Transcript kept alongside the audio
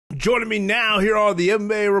Joining me now here on the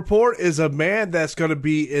MMA Report is a man that's going to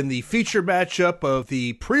be in the feature matchup of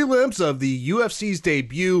the prelims of the UFC's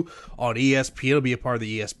debut on ESPN. He'll be a part of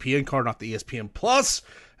the ESPN card, not the ESPN Plus.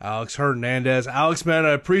 Alex Hernandez. Alex, man,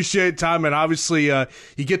 I appreciate time, and obviously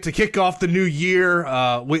you get to kick off the new year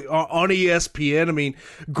on ESPN. I mean,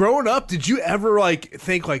 growing up, did you ever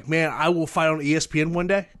think man, I will fight on ESPN one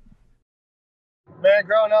day? Man,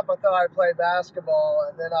 growing up, I thought I'd play basketball,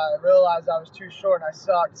 and then I realized I was too short and I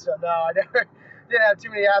sucked. So no, I never didn't have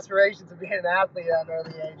too many aspirations of being an athlete at an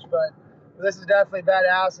early age. But this is definitely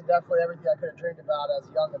badass and definitely everything I could have dreamed about as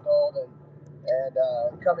a young adult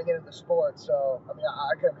and coming into the sport. So I mean,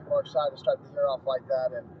 I couldn't be more excited to start the year off like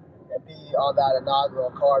that and be on that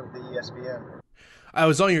inaugural card with the ESPN. I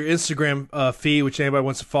was on your Instagram feed, which anybody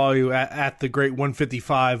wants to follow you at the Great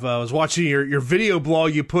 155. I was watching your video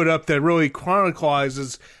blog you put up that really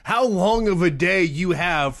chronicles how long of a day you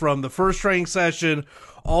have from the first training session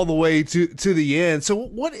all the way to the end. So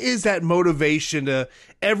what is that motivation to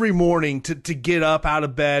every morning to get up out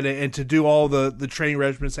of bed and to do all the training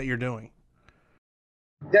regimens that you're doing?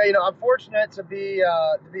 Yeah, I'm fortunate to be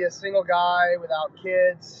a single guy without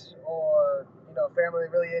kids or family,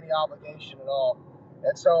 really any obligation at all.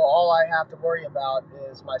 And so all I have to worry about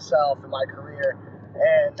is myself and my career.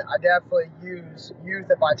 And I definitely use youth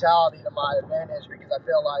and vitality to my advantage because I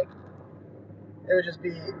feel like it would just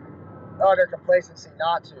be utter complacency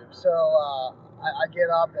not to. So I get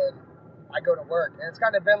up and I go to work. And it's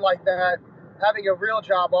kind of been like that, having a real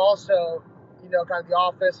job also, kind of the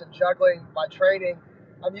office and juggling my training.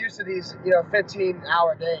 I'm used to these,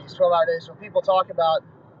 15-hour days, 12-hour days. So when people talk about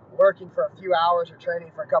working for a few hours or training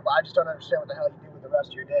for a couple, I just don't understand what the hell you do with the rest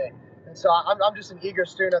of your day. And so I'm just an eager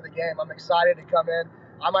student of the game. I'm excited to come in.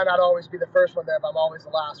 I might not always be the first one there, but I'm always the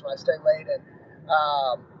last when I stay late. And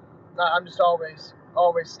I'm just always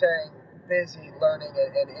staying busy learning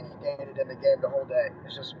and inundated in the game the whole day.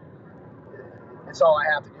 It's all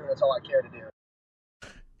I have to do, and it's all I care to do.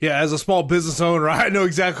 Yeah, as a small business owner, I know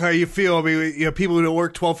exactly how you feel. I mean, people who don't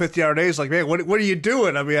work 12, 15-hour days, man, what are you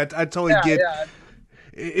doing? I mean, I totally get it. Yeah.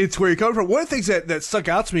 It's where you come from. One of the things that stuck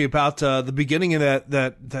out to me about the beginning of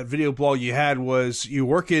that video blog you had was you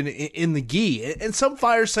working in the gi. And some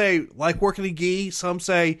fighters say like working the gi. Some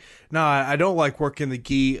say, no, I don't like working the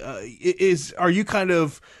gi. Is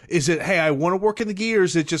it, hey, I want to work in the gi, or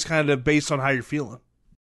is it just kind of based on how you're feeling?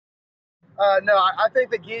 No, I think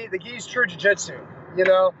the gi is true jiu-jitsu.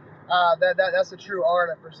 That's the true art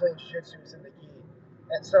of Brazilian jiu-jitsu is in the gi.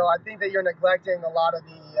 And so I think that you're neglecting a lot of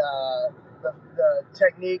the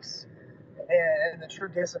techniques and the true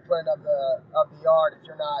discipline of the art if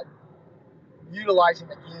you're not utilizing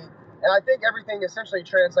the gi. And I think everything essentially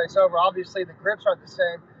translates over. Obviously, the grips aren't the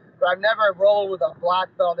same, but I've never rolled with a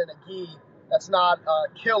black belt in a gi that's not a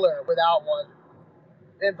killer without one.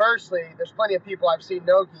 Inversely, there's plenty of people I've seen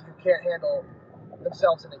no gi who can't handle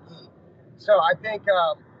themselves in a gi. So I think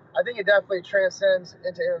it definitely transcends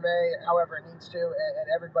into MMA however it needs to, and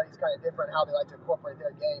everybody's kind of different how they like to incorporate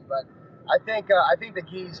their game. But I think the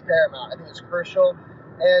gi is paramount. I think it's crucial,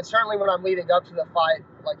 and certainly when I'm leading up to the fight,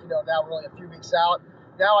 now we're only a few weeks out.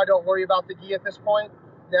 Now I don't worry about the gi at this point.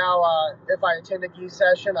 Now if I attend a gi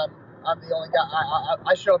session, I'm the only guy.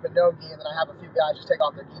 I show up in no gi, and then I have a few guys just take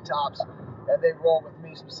off their gi tops, and they roll with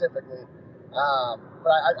me specifically. But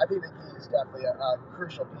I think the gi is definitely a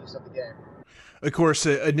crucial piece of the game. Of course,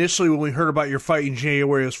 initially when we heard about your fight in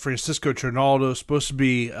January, it was Francisco Trinaldo, supposed to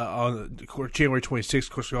be on January 26th. Of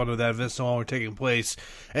course, we all know that event's no longer taking place.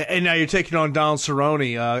 And now you're taking on Donald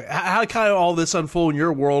Cerrone. How kind of all this unfold in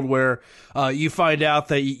your world where you find out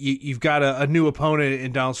that you've got a new opponent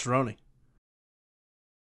in Donald Cerrone?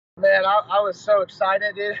 Man, I was so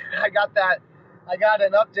excited, dude. I got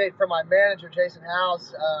an update from my manager, Jason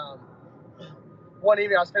House. One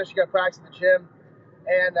evening I was finishing up practice at the gym,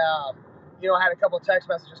 and I had a couple of text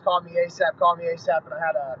messages, call me ASAP, and I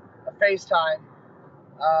had a FaceTime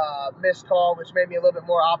missed call, which made me a little bit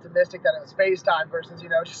more optimistic that it was FaceTime versus,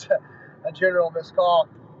 just a general missed call.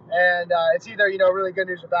 And it's either, really good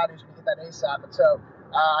news or bad news when you get that ASAP. And so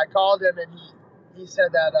I called him, and he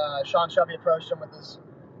said that Sean Shelby approached him with this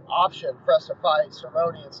option for us to fight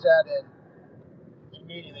Cerrone instead, and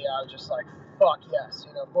immediately I was just like, fuck yes.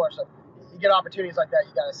 Of course, you get opportunities like that,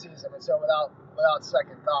 you got to seize them. And so without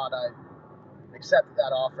second thought, I accepted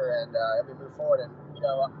that offer, and we moved forward. And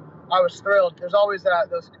I was thrilled. There's always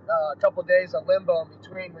those couple days of limbo in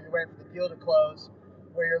between where you're waiting for the deal to close,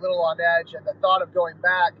 where you're a little on edge, and the thought of going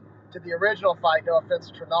back to the original fight, no offense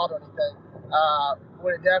to Trinaldo or anything,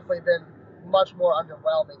 would have definitely been much more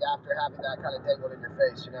underwhelming after having that kind of dangled in your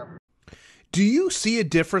face. Do you see a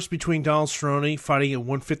difference between Donald Cerrone fighting at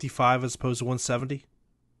 155 as opposed to 170?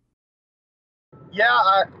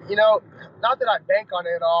 Yeah, not that I bank on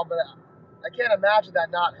it at all, but I can't imagine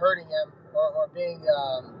that not hurting him or being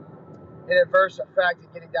an adverse effect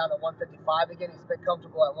in getting down to 155 again. He's been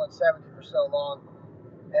comfortable at 170 for so long,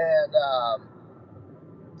 and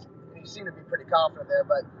he seemed to be pretty confident there.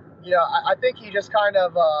 But I think he just kind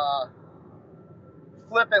of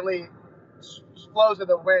flippantly flows with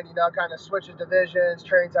the wind. Kind of switches divisions,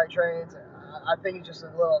 trains. I think he's just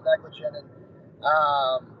a little negligent, and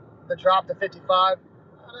the drop to 55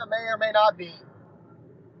 may or may not be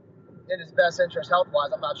in his best interest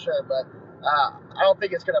health-wise. I'm not sure, but I don't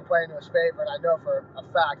think it's going to play into his favor. And I know for a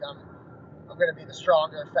fact I'm going to be the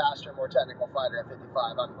stronger, faster, more technical fighter at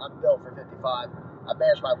 55. I'm built for 55. I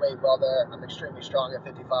manage my weight well there. I'm extremely strong at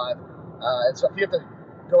 55. And so if you have to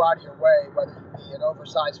go out of your way, whether you be an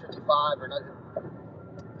oversized 55 or not,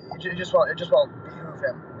 it just won't behoove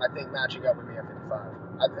him, I think, matching up with me at 55.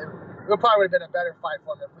 It probably would have been a better fight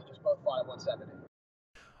for him if we just both fought at 170.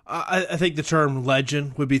 I think the term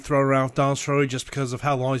legend would be thrown around with Donald Cerrone just because of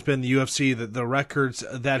how long he's been in the UFC, the records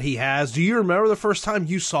that he has. Do you remember the first time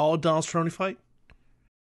you saw a Donald Cerrone fight?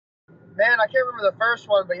 Man, I can't remember the first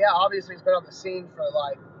one, but yeah, obviously he's been on the scene for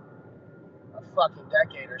like a fucking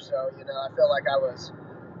decade or so. I feel like I was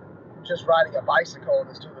just riding a bicycle and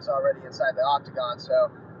this dude was already inside the octagon.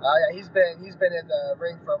 So yeah, he's been in the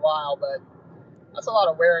ring for a while, but that's a lot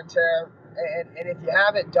of wear and tear. And if you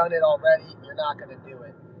haven't done it already, you're not going to do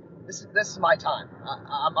it. This is my time.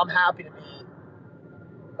 I'm happy to be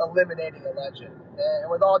eliminating a legend, and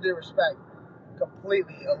with all due respect,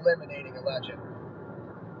 completely eliminating a legend.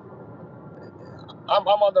 I'm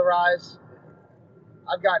on the rise.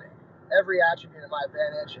 I've got every attribute in my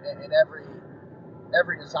advantage and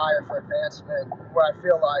every desire for advancement, where I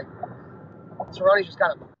feel like Cerrone's just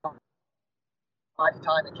kind of finding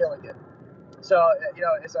time and killing it. So,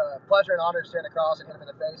 it's a pleasure and honor to stand across and hit him in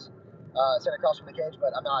the face, stand across from the cage,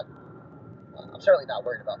 but I'm certainly not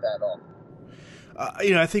worried about that at all.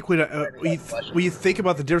 I think when you think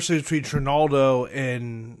about the difference between Trinaldo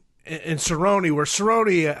and Cerrone, where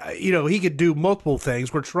Cerrone, he could do multiple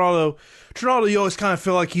things, where Trinaldo, you always kind of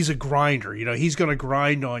feel like he's a grinder. He's going to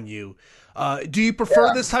grind on you. Do you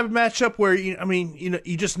prefer this type of matchup where,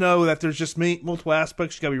 you just know that there's just multiple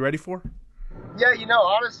aspects you got to be ready for? Yeah,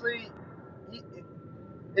 honestly,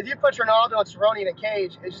 if you put Trinaldo and Cerrone in a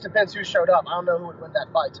cage, it just depends who showed up. I don't know who would win that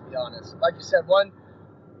fight, to be honest. Like you said, one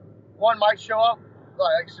might show up.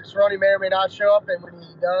 Like Cerrone may or may not show up, and when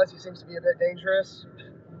he does, he seems to be a bit dangerous.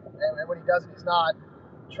 And when he doesn't, he's not.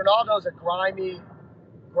 Trinaldo's a grinding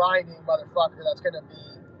motherfucker that's going to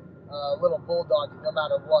be a little bulldog no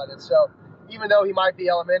matter what. And so, even though he might be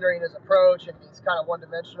elementary in his approach and he's kind of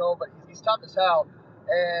one-dimensional, but he's tough as hell,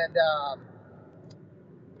 and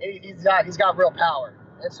he's got real power.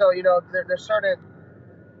 And so, there's certain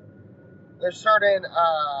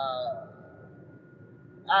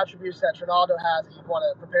attributes that Trinaldo has that you want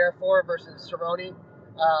to prepare for versus Cerrone.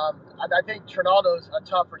 I think Trinaldo's a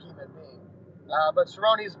tougher human being, but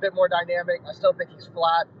Cerrone's a bit more dynamic. I still think he's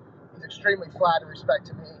flat. He's extremely flat in respect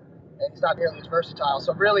to me, and he's not nearly as versatile.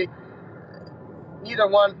 So really, neither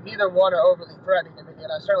one are overly threatening to me,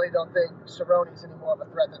 and I certainly don't think Cerrone's any more of a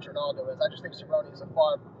threat than Trinaldo is. I just think Cerrone's a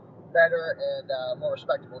far better and more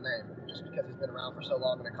respectable name, just because he's been around for so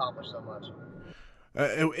long and accomplished so much.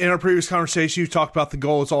 In our previous conversation, you talked about the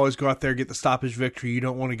goal is always go out there, get the stoppage victory. You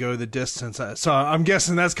don't want to go the distance. So I'm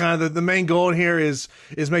guessing that's kind of the main goal here is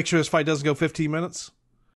make sure this fight doesn't go 15 minutes.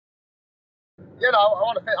 I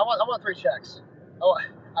want 3 checks.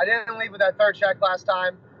 I didn't leave with that 3rd check last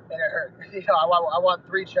time, and it hurt. I want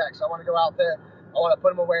 3 checks. I want to go out there. I want to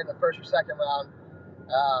put him away in the 1st or 2nd round,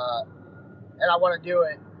 and I want to do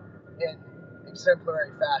it in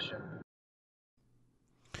exemplary fashion.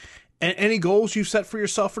 And any goals you've set for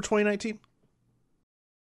yourself for 2019?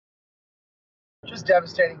 Just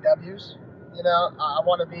devastating W's. I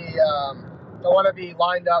want to be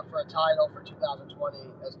lined up for a title for 2020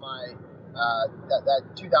 as my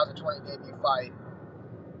that 2020 debut fight.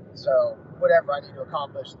 So whatever I need to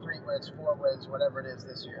accomplish, 3 wins, 4 wins, whatever it is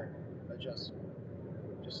this year, but just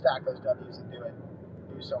stack those W's and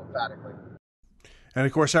do so emphatically. And,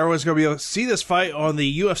 of course, everyone's going to be able to see this fight on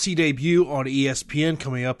the UFC debut on ESPN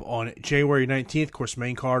coming up on January 19th. Of course,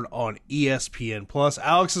 main card on ESPN+.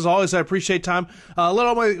 Alex, as always, I appreciate time. Let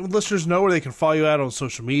all my listeners know where they can follow you out on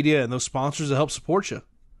social media and those sponsors that help support you.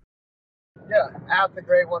 Yeah, at the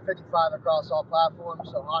Great 155 across all platforms.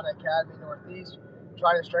 So, Hana Academy Northeast,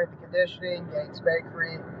 trying to strength and conditioning, Gaines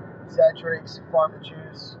Bakery, Zedrix, Farm to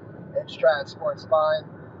Juice, and Stratton Sport and Spine,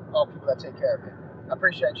 all people that take care of you. I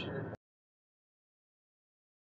appreciate you